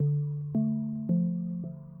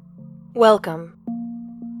Welcome.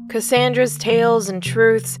 Cassandra's Tales and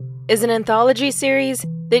Truths is an anthology series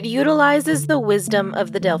that utilizes the wisdom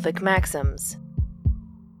of the Delphic Maxims.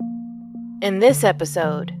 In this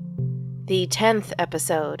episode, the 10th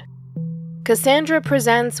episode, Cassandra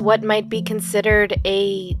presents what might be considered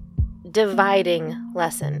a dividing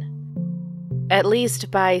lesson, at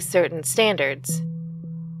least by certain standards.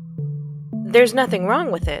 There's nothing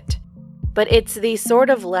wrong with it, but it's the sort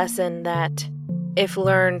of lesson that, if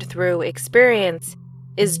learned through experience,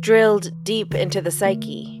 is drilled deep into the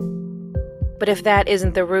psyche. But if that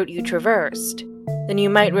isn't the route you traversed, then you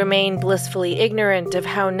might remain blissfully ignorant of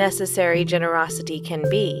how necessary generosity can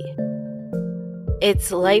be.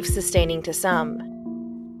 It's life-sustaining to some,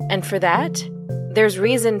 and for that, there's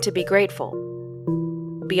reason to be grateful.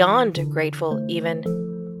 Beyond grateful, even.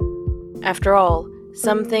 After all,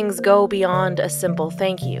 some things go beyond a simple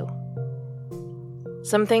thank you.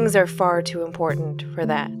 Some things are far too important for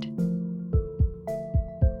that.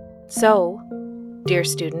 So, dear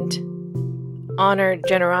student, honor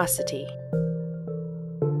generosity.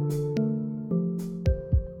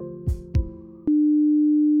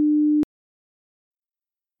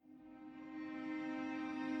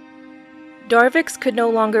 Darvix could no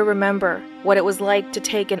longer remember what it was like to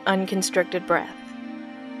take an unconstricted breath.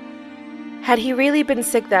 Had he really been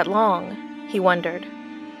sick that long, he wondered?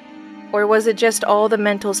 Or was it just all the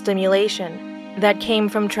mental stimulation that came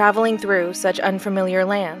from traveling through such unfamiliar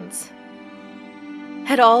lands?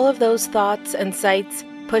 Had all of those thoughts and sights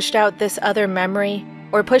pushed out this other memory,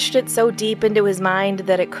 or pushed it so deep into his mind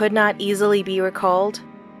that it could not easily be recalled?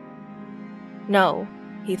 No,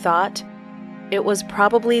 he thought. It was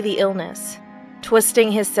probably the illness,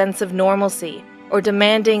 twisting his sense of normalcy, or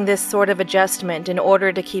demanding this sort of adjustment in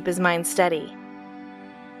order to keep his mind steady.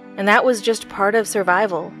 And that was just part of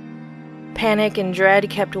survival. Panic and dread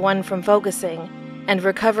kept one from focusing, and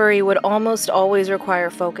recovery would almost always require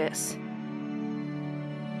focus.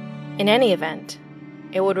 In any event,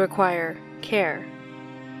 it would require care.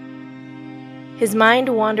 His mind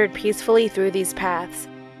wandered peacefully through these paths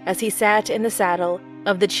as he sat in the saddle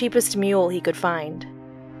of the cheapest mule he could find.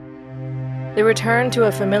 The return to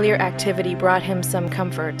a familiar activity brought him some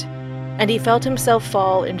comfort, and he felt himself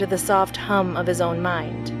fall into the soft hum of his own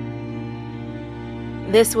mind.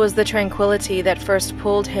 This was the tranquility that first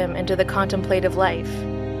pulled him into the contemplative life.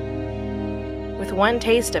 With one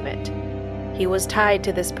taste of it, he was tied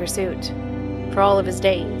to this pursuit for all of his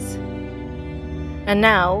days. And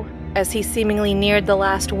now, as he seemingly neared the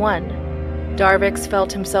last one, Darvix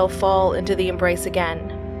felt himself fall into the embrace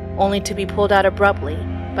again, only to be pulled out abruptly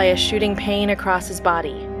by a shooting pain across his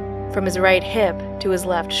body, from his right hip to his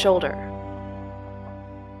left shoulder.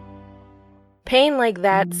 Pain like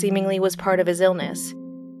that seemingly was part of his illness,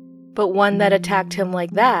 but one that attacked him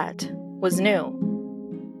like that was new.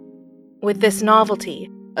 With this novelty,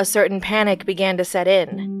 a certain panic began to set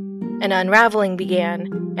in. An unraveling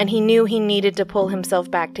began, and he knew he needed to pull himself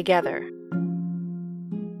back together.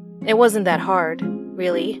 It wasn't that hard,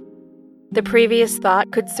 really. The previous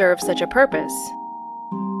thought could serve such a purpose.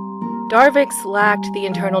 Darvix lacked the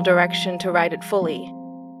internal direction to ride it fully,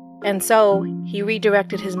 and so he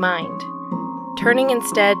redirected his mind, turning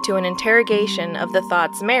instead to an interrogation of the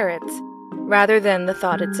thought's merits rather than the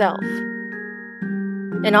thought itself.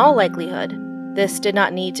 In all likelihood, this did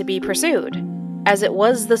not need to be pursued, as it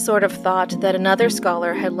was the sort of thought that another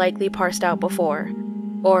scholar had likely parsed out before,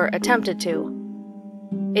 or attempted to.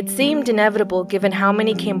 It seemed inevitable given how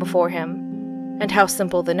many came before him, and how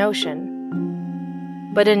simple the notion.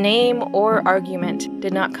 But a name or argument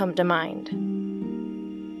did not come to mind.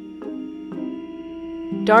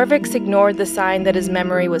 Darvix ignored the sign that his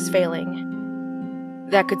memory was failing.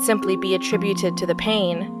 That could simply be attributed to the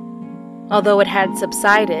pain. Although it had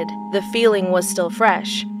subsided, the feeling was still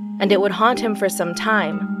fresh, and it would haunt him for some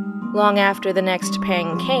time, long after the next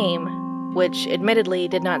pang came, which admittedly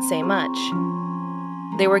did not say much.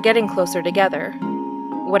 They were getting closer together,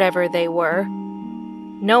 whatever they were.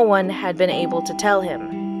 No one had been able to tell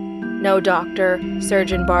him. No doctor,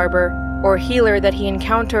 surgeon, barber, or healer that he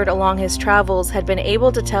encountered along his travels had been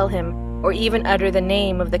able to tell him or even utter the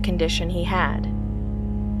name of the condition he had.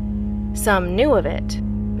 Some knew of it,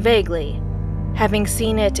 vaguely, having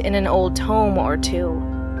seen it in an old tome or two,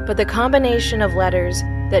 but the combination of letters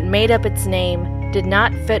that made up its name did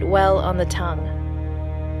not fit well on the tongue.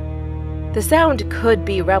 The sound could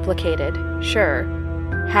be replicated, sure,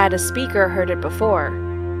 had a speaker heard it before,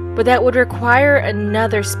 but that would require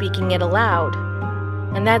another speaking it aloud,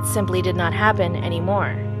 and that simply did not happen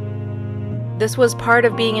anymore. This was part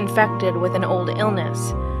of being infected with an old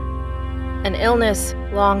illness, an illness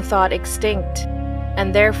long thought extinct,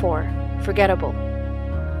 and therefore forgettable.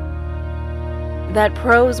 That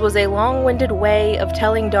prose was a long-winded way of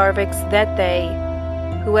telling Darvix that they,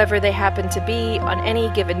 whoever they happened to be on any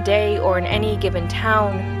given day or in any given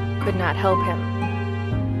town, could not help him.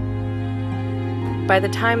 By the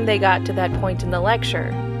time they got to that point in the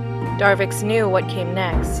lecture, Darvix knew what came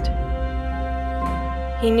next.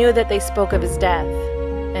 He knew that they spoke of his death,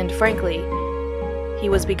 and frankly, he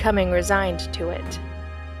was becoming resigned to it.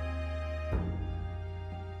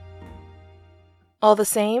 All the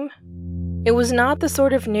same, it was not the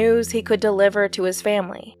sort of news he could deliver to his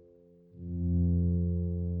family.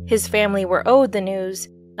 His family were owed the news,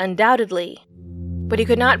 undoubtedly, but he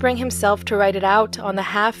could not bring himself to write it out on the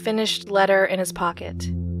half-finished letter in his pocket.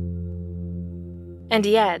 And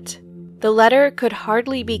yet, the letter could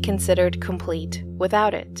hardly be considered complete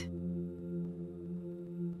without it.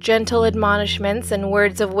 Gentle admonishments and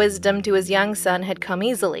words of wisdom to his young son had come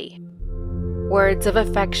easily. Words of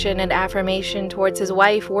affection and affirmation towards his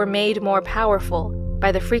wife were made more powerful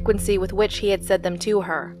by the frequency with which he had said them to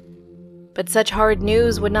her. But such hard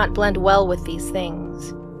news would not blend well with these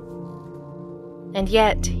things. And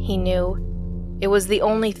yet, he knew, it was the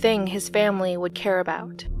only thing his family would care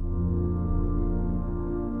about.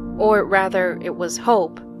 Or rather, it was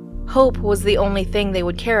hope. Hope was the only thing they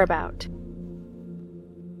would care about.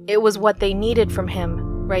 It was what they needed from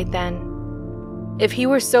him right then. If he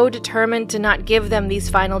were so determined to not give them these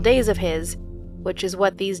final days of his, which is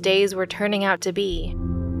what these days were turning out to be,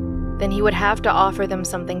 then he would have to offer them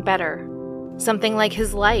something better, something like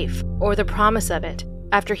his life or the promise of it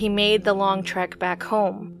after he made the long trek back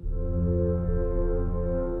home.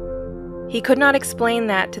 He could not explain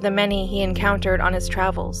that to the many he encountered on his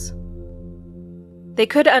travels. They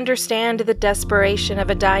could understand the desperation of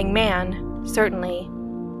a dying man, certainly,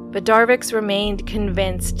 but Darvix remained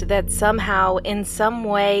convinced that somehow, in some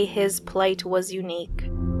way, his plight was unique.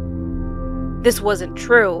 This wasn't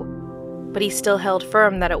true, but he still held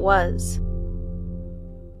firm that it was.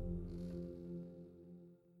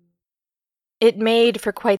 It made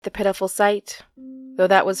for quite the pitiful sight, though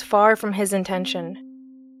that was far from his intention.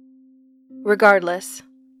 Regardless,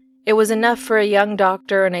 it was enough for a young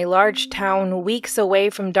doctor in a large town weeks away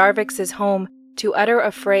from Darvix's home to utter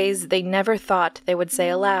a phrase they never thought they would say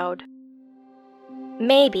aloud.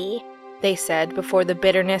 Maybe, they said before the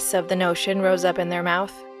bitterness of the notion rose up in their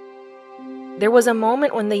mouth. There was a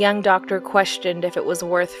moment when the young doctor questioned if it was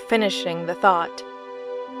worth finishing the thought.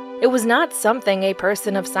 It was not something a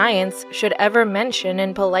person of science should ever mention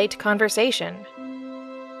in polite conversation.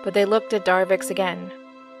 But they looked at Darvix again.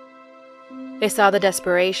 They saw the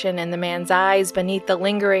desperation in the man's eyes beneath the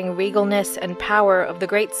lingering regalness and power of the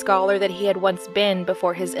great scholar that he had once been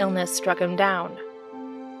before his illness struck him down.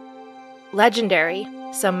 Legendary,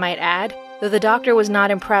 some might add, though the doctor was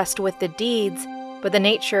not impressed with the deeds, but the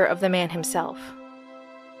nature of the man himself.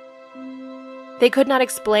 They could not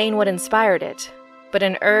explain what inspired it, but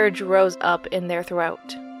an urge rose up in their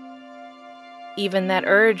throat. Even that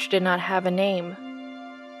urge did not have a name.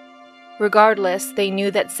 Regardless, they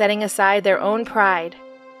knew that setting aside their own pride,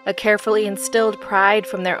 a carefully instilled pride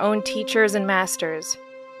from their own teachers and masters,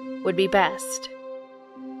 would be best.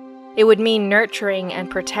 It would mean nurturing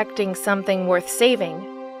and protecting something worth saving,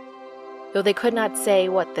 though they could not say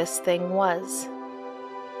what this thing was.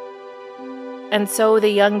 And so the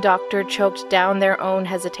young doctor choked down their own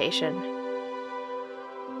hesitation.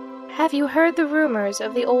 Have you heard the rumors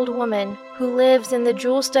of the old woman who lives in the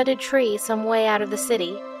jewel-studded tree some way out of the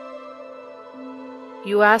city?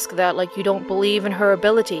 You ask that like you don't believe in her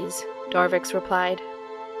abilities, Darvix replied.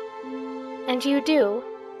 And you do?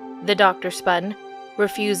 The doctor spun,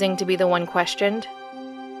 refusing to be the one questioned.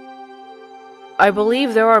 I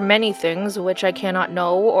believe there are many things which I cannot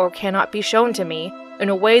know or cannot be shown to me in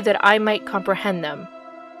a way that I might comprehend them.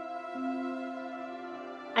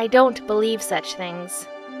 I don't believe such things.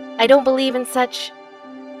 I don't believe in such...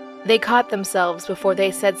 They caught themselves before they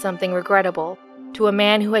said something regrettable to a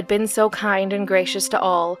man who had been so kind and gracious to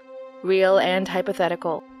all, real and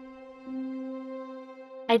hypothetical.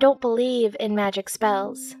 I don't believe in magic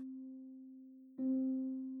spells.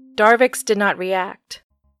 Darvix did not react.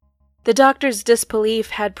 The doctor's disbelief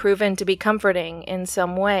had proven to be comforting in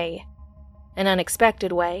some way, an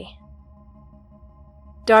unexpected way.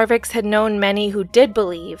 Darvix had known many who did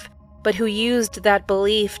believe, but who used that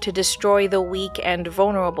belief to destroy the weak and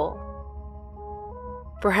vulnerable.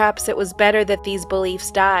 Perhaps it was better that these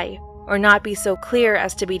beliefs die, or not be so clear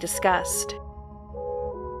as to be discussed.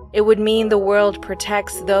 It would mean the world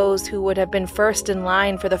protects those who would have been first in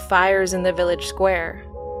line for the fires in the village square.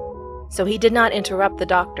 So he did not interrupt the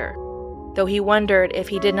doctor, though he wondered if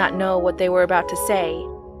he did not know what they were about to say,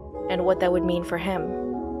 and what that would mean for him.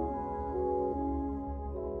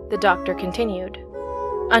 the doctor continued,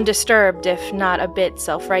 undisturbed if not a bit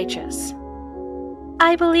self-righteous.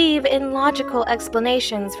 I believe in logical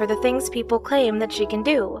explanations for the things people claim that she can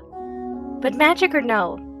do. But magic or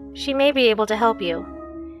no, she may be able to help you,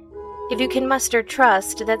 if you can muster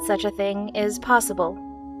trust that such a thing is possible.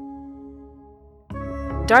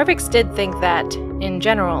 Darvix did think that, in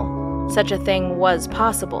general, such a thing was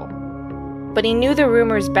possible, but he knew the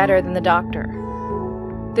rumors better than the doctor.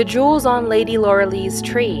 The jewels on Lady Lauralee's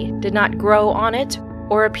tree did not grow on it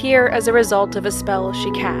or appear as a result of a spell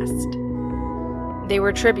she cast. They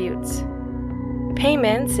were tributes.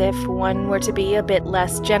 Payments if one were to be a bit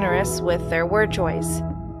less generous with their word choice.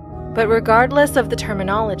 But regardless of the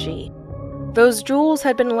terminology, those jewels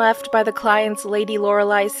had been left by the client's Lady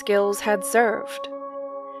Loralei's skills had served.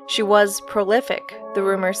 She was prolific, the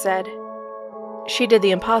rumor said. She did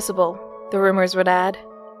the impossible, the rumors would add.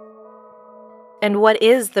 And what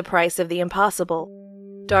is the price of the impossible?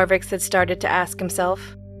 Darvix had started to ask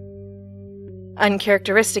himself.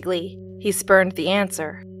 Uncharacteristically, he spurned the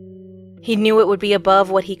answer. He knew it would be above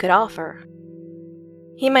what he could offer.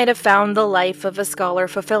 He might have found the life of a scholar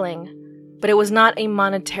fulfilling, but it was not a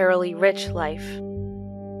monetarily rich life.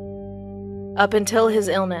 Up until his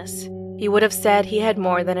illness, he would have said he had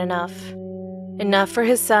more than enough. Enough for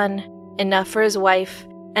his son, enough for his wife,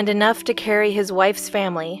 and enough to carry his wife's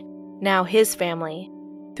family, now his family,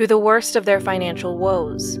 through the worst of their financial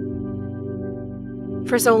woes.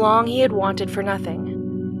 For so long he had wanted for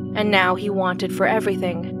nothing, and now he wanted for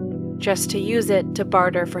everything, just to use it to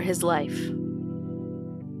barter for his life.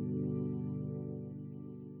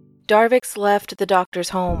 Darvix left the doctor's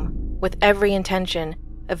home with every intention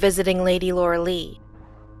of visiting Lady Loralee,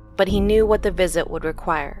 but he knew what the visit would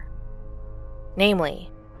require. Namely,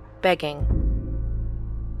 begging.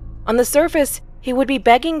 On the surface, he would be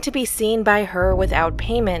begging to be seen by her without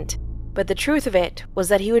payment, but the truth of it was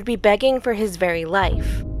that he would be begging for his very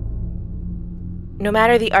life. No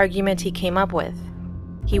matter the argument he came up with,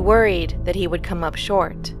 he worried that he would come up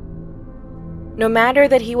short. No matter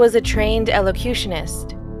that he was a trained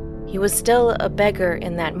elocutionist, he was still a beggar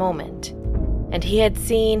in that moment, and he had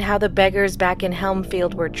seen how the beggars back in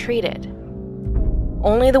Helmfield were treated.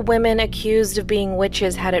 Only the women accused of being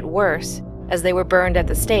witches had it worse, as they were burned at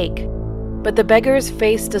the stake, but the beggars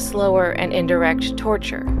faced a slower and indirect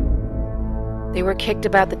torture. They were kicked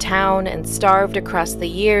about the town and starved across the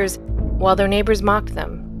years, while their neighbors mocked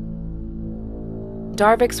them.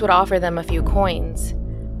 Darvix would offer them a few coins,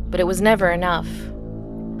 but it was never enough.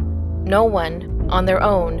 No one, on their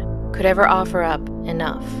own, could ever offer up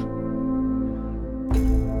enough.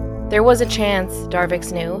 There was a chance,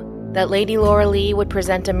 Darvix knew, that Lady Loralee would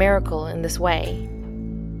present a miracle in this way.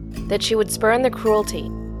 That she would spurn the cruelty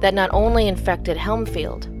that not only infected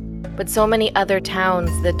Helmfield, but so many other towns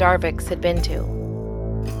that Darvix had been to.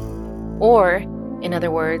 Or, in other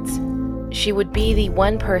words, she would be the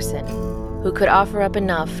one person who could offer up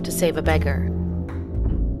enough to save a beggar.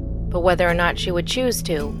 But whether or not she would choose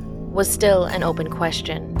to was still an open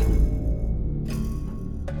question.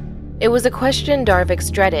 It was a question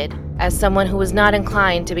Darvix dreaded as someone who was not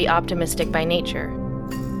inclined to be optimistic by nature.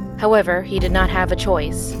 However, he did not have a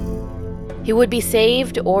choice. He would be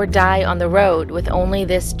saved or die on the road with only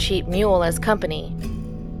this cheap mule as company.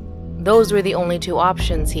 Those were the only two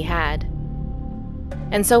options he had.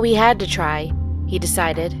 And so he had to try, he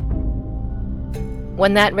decided.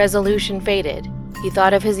 When that resolution faded, he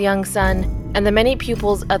thought of his young son and the many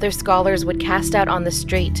pupils other scholars would cast out on the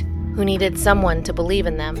street who needed someone to believe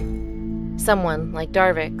in them. Someone like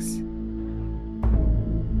Darvix.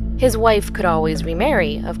 His wife could always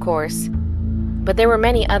remarry, of course, but there were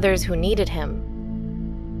many others who needed him.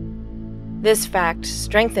 This fact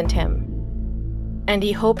strengthened him, and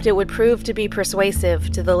he hoped it would prove to be persuasive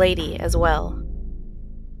to the lady as well.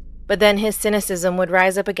 But then his cynicism would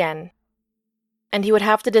rise up again, and he would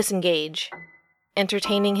have to disengage,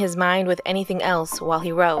 entertaining his mind with anything else while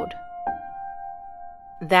he rode.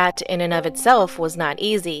 That in and of itself was not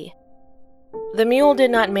easy. The mule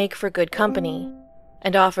did not make for good company,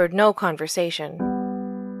 and offered no conversation.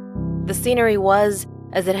 The scenery was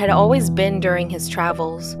as it had always been during his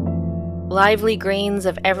travels, lively greens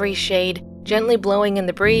of every shade gently blowing in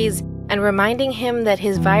the breeze and reminding him that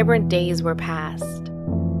his vibrant days were past.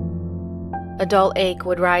 A dull ache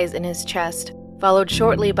would rise in his chest, followed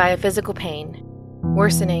shortly by a physical pain,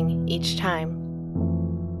 worsening each time.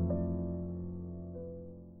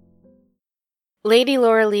 Lady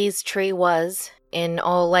Loralee's tree was, in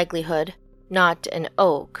all likelihood, not an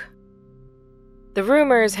oak. The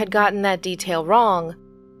rumors had gotten that detail wrong,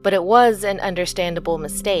 but it was an understandable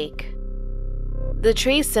mistake. The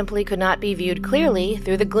tree simply could not be viewed clearly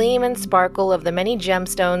through the gleam and sparkle of the many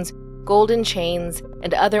gemstones, golden chains,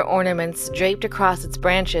 and other ornaments draped across its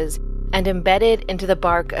branches and embedded into the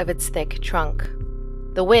bark of its thick trunk.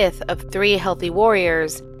 The width of 3 healthy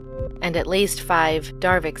warriors and at least 5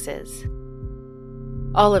 Darvikses.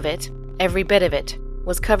 All of it, every bit of it,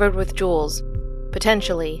 was covered with jewels,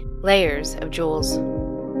 potentially layers of jewels.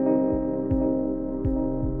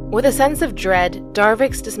 With a sense of dread,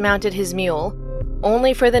 Darvix dismounted his mule,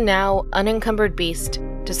 only for the now unencumbered beast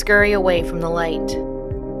to scurry away from the light.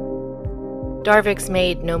 Darvix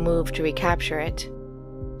made no move to recapture it.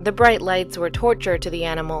 The bright lights were torture to the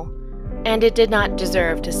animal, and it did not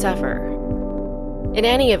deserve to suffer. In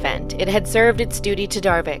any event, it had served its duty to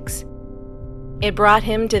Darvix. It brought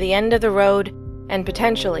him to the end of the road, and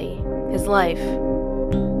potentially his life.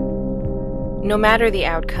 No matter the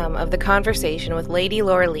outcome of the conversation with Lady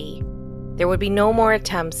Laura-Lee, there would be no more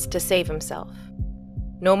attempts to save himself.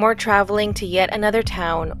 No more traveling to yet another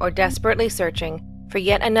town or desperately searching for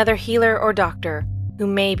yet another healer or doctor who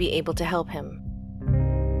may be able to help him.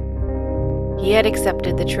 He had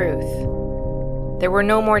accepted the truth. There were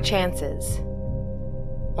no more chances.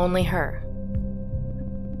 Only her.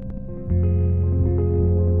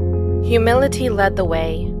 Humility led the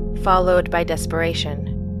way, followed by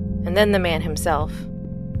desperation, and then the man himself.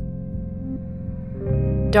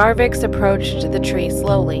 Darvix approached the tree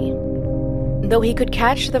slowly. Though he could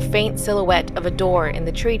catch the faint silhouette of a door in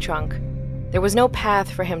the tree trunk, there was no path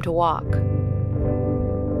for him to walk.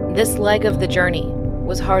 This leg of the journey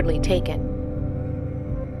was hardly taken.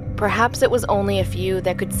 Perhaps it was only a few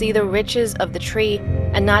that could see the riches of the tree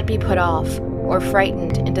and not be put off or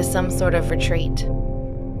frightened into some sort of retreat.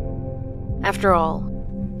 After all,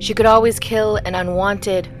 she could always kill an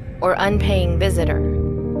unwanted or unpaying visitor.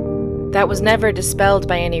 That was never dispelled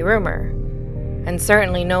by any rumor, and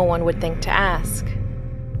certainly no one would think to ask.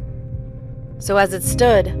 So as it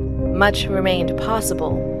stood, much remained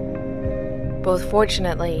possible, both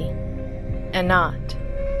fortunately and not.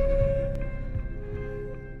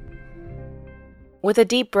 With a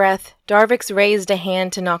deep breath, Darvix raised a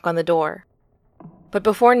hand to knock on the door. But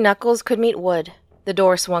before knuckles could meet wood, the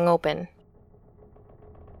door swung open.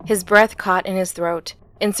 His breath caught in his throat,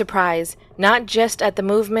 in surprise, not just at the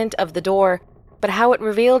movement of the door, but how it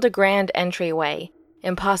revealed a grand entryway,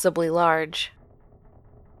 impossibly large.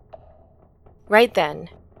 Right then,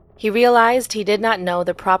 he realized he did not know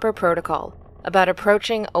the proper protocol about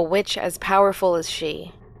approaching a witch as powerful as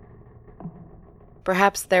she.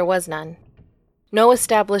 Perhaps there was none. No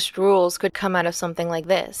established rules could come out of something like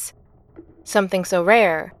this, something so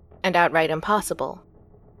rare and outright impossible.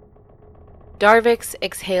 Darvix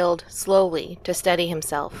exhaled slowly to steady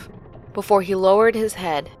himself before he lowered his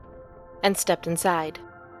head and stepped inside.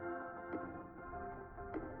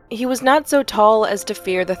 He was not so tall as to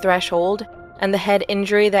fear the threshold and the head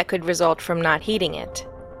injury that could result from not heeding it.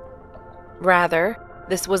 Rather,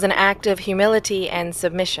 this was an act of humility and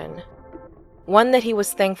submission, one that he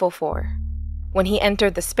was thankful for, when he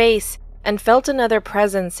entered the space and felt another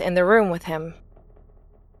presence in the room with him.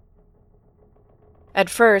 At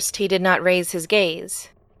first, he did not raise his gaze,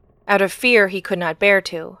 out of fear he could not bear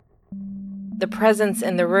to. The presence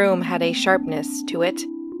in the room had a sharpness to it.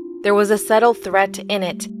 There was a subtle threat in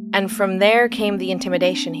it, and from there came the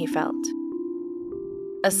intimidation he felt.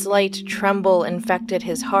 A slight tremble infected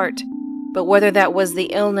his heart, but whether that was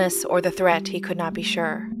the illness or the threat, he could not be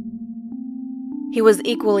sure. He was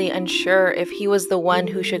equally unsure if he was the one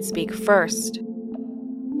who should speak first.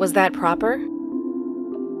 Was that proper?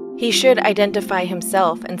 He should identify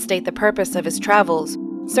himself and state the purpose of his travels,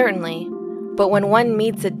 certainly, but when one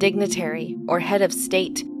meets a dignitary or head of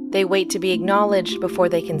state, they wait to be acknowledged before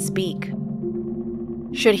they can speak.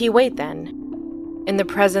 Should he wait then, in the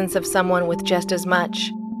presence of someone with just as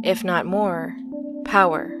much, if not more,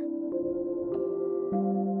 power?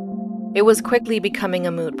 It was quickly becoming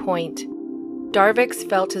a moot point. Darvix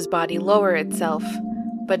felt his body lower itself,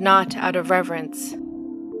 but not out of reverence.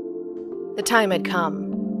 The time had come.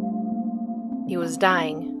 He was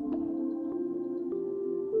dying.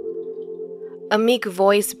 A meek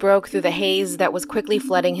voice broke through the haze that was quickly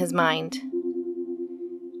flooding his mind.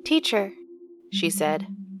 "Teacher," she said.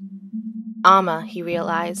 Amma, he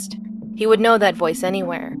realized. He would know that voice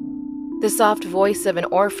anywhere. The soft voice of an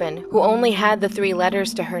orphan who only had the 3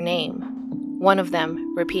 letters to her name. One of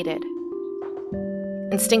them repeated.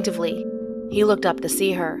 Instinctively, he looked up to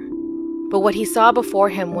see her. But what he saw before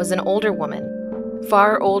him was an older woman,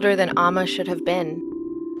 far older than Amma should have been,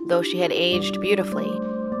 though she had aged beautifully.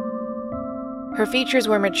 Her features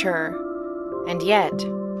were mature, and yet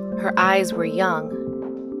her eyes were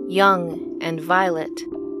young and violet.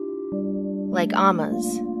 like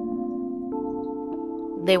Amma's.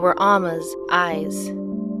 They were Amma's eyes.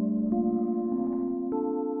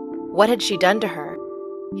 What had she done to her?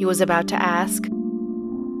 He was about to ask,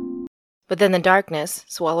 but then the darkness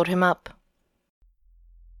swallowed him up.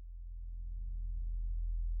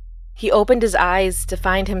 He opened his eyes to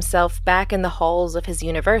find himself back in the halls of his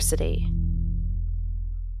university.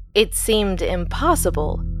 It seemed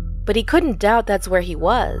impossible, but he couldn't doubt that's where he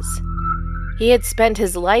was. He had spent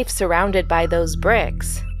his life surrounded by those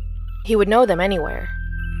bricks. He would know them anywhere.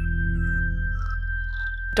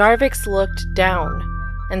 Darvix looked down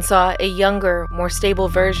and saw a younger, more stable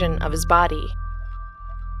version of his body.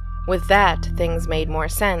 With that, things made more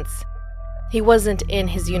sense. He wasn't in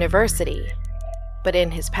his university, but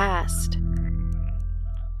in his past.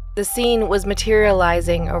 The scene was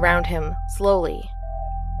materializing around him slowly.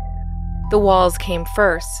 The walls came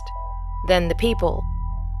first, then the people,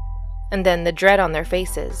 and then the dread on their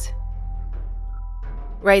faces.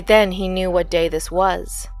 Right then he knew what day this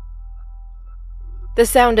was. The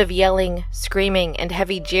sound of yelling, screaming, and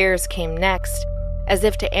heavy jeers came next, as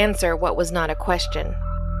if to answer what was not a question.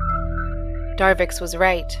 Darvix was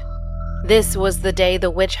right. This was the day the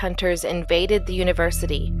witch hunters invaded the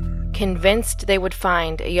university, convinced they would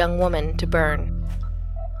find a young woman to burn.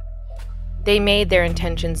 They made their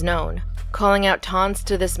intentions known, calling out taunts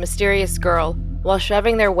to this mysterious girl while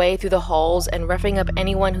shoving their way through the halls and roughing up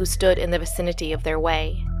anyone who stood in the vicinity of their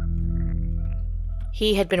way.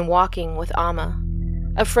 He had been walking with Amma,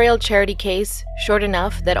 a frail charity case short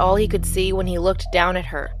enough that all he could see when he looked down at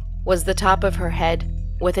her was the top of her head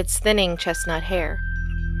with its thinning chestnut hair.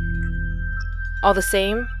 All the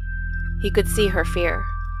same, he could see her fear.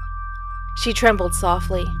 She trembled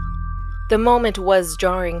softly. The moment was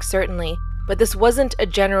jarring, certainly, but this wasn't a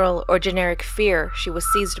general or generic fear she was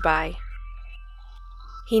seized by.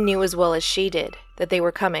 He knew as well as she did that they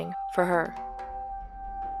were coming for her.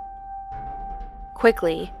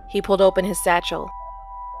 Quickly, he pulled open his satchel.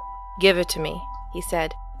 "Give it to me," he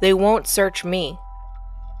said. "They won't search me."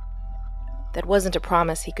 That wasn't a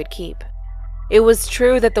promise he could keep. It was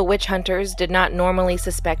true that the witch hunters did not normally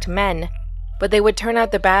suspect men, but they would turn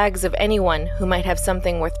out the bags of anyone who might have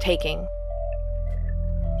something worth taking.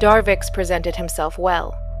 Darvix presented himself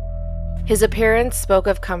well. His appearance spoke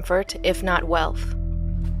of comfort, if not wealth.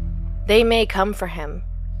 They may come for him,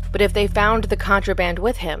 but if they found the contraband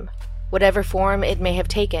with him, whatever form it may have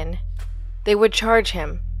taken, they would charge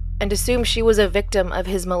him and assume she was a victim of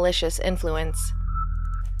his malicious influence.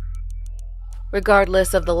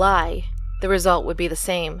 Regardless of the lie, the result would be the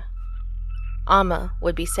same. Amma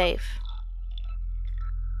would be safe.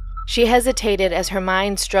 She hesitated as her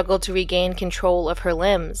mind struggled to regain control of her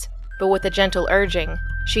limbs, but with a gentle urging,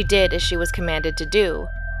 she did as she was commanded to do,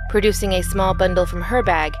 producing a small bundle from her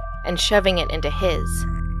bag and shoving it into his.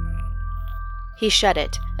 He shut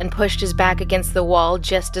it and pushed his back against the wall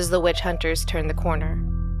just as the witch hunters turned the corner.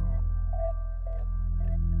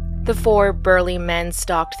 The 4 burly men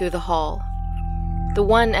stalked through the hall. The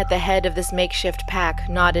one at the head of this makeshift pack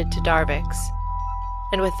nodded to Darvix,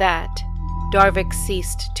 and with that, Darvix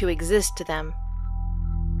ceased to exist to them.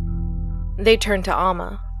 They turned to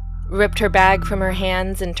Amma, ripped her bag from her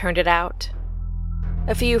hands and turned it out.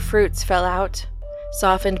 A few fruits fell out,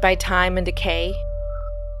 softened by time and decay.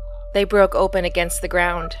 They broke open against the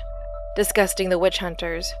ground, disgusting the witch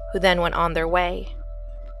hunters, who then went on their way.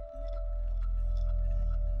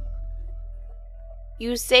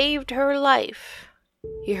 "You saved her life,"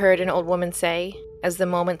 he heard an old woman say, as the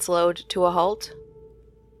moment slowed to a halt.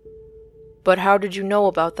 "But how did you know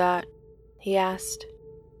about that?" he asked.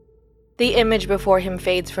 The image before him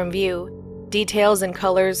fades from view, details and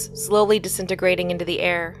colors slowly disintegrating into the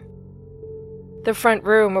air. The front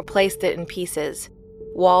room replaced it in pieces,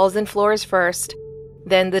 walls and floors first,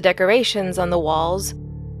 then the decorations on the walls,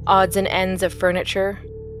 odds and ends of furniture.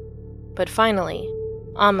 But finally,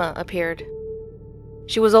 Amma appeared.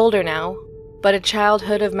 She was older now, but a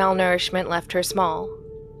childhood of malnourishment left her small.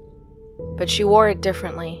 But she wore it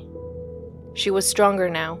differently. She was stronger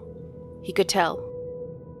now, he could tell.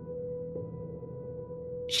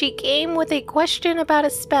 "She came with a question about a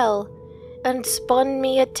spell, and spun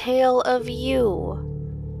me a tale of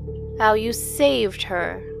you. How you saved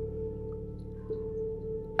her."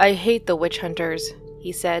 "I hate the witch hunters,"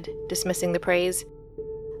 he said, dismissing the praise.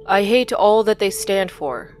 "I hate all that they stand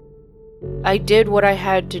for. I did what I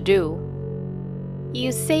had to do."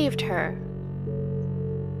 "You saved her."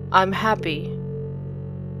 "I'm happy."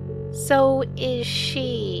 "So is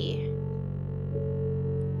she."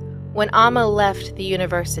 When Amma left the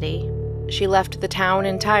university, she left the town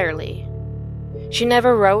entirely. She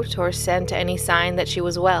never wrote or sent any sign that she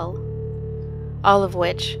was well, all of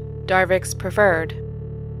which Darvik's preferred.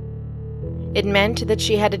 It meant that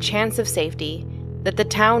she had a chance of safety that the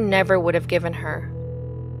town never would have given her.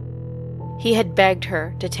 He had begged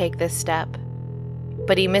her to take this step,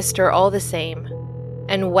 but he missed her all the same,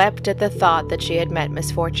 and wept at the thought that she had met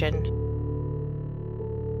misfortune.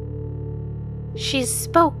 She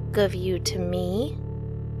spoke of you to me.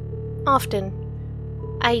 Often.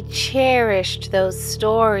 I cherished those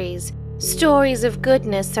stories. Stories of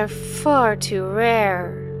goodness are far too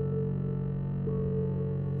rare.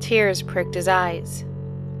 Tears pricked his eyes.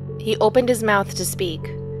 He opened his mouth to speak,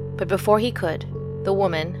 but before he could, the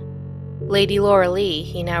woman, Lady Laura Lee,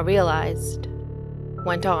 he now realized,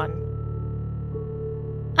 went on.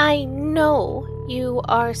 I know you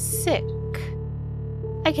are sick.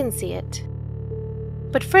 I can see it.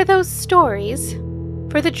 But for those stories,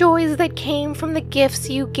 for the joys that came from the gifts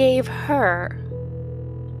you gave her,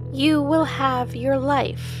 you will have your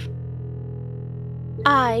life.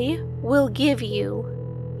 I will give you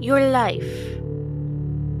your life.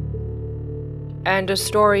 And a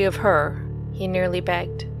story of her, he nearly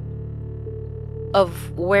begged.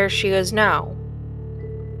 Of where she is now.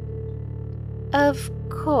 Of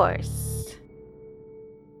course.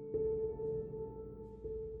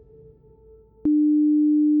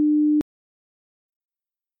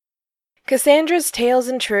 Cassandra's Tales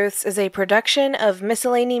and Truths is a production of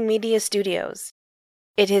Miscellany Media Studios.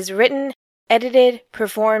 It is written, edited,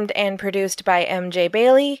 performed, and produced by M.J.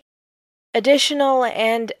 Bailey. Additional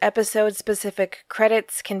and episode-specific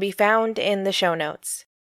credits can be found in the show notes.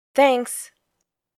 Thanks!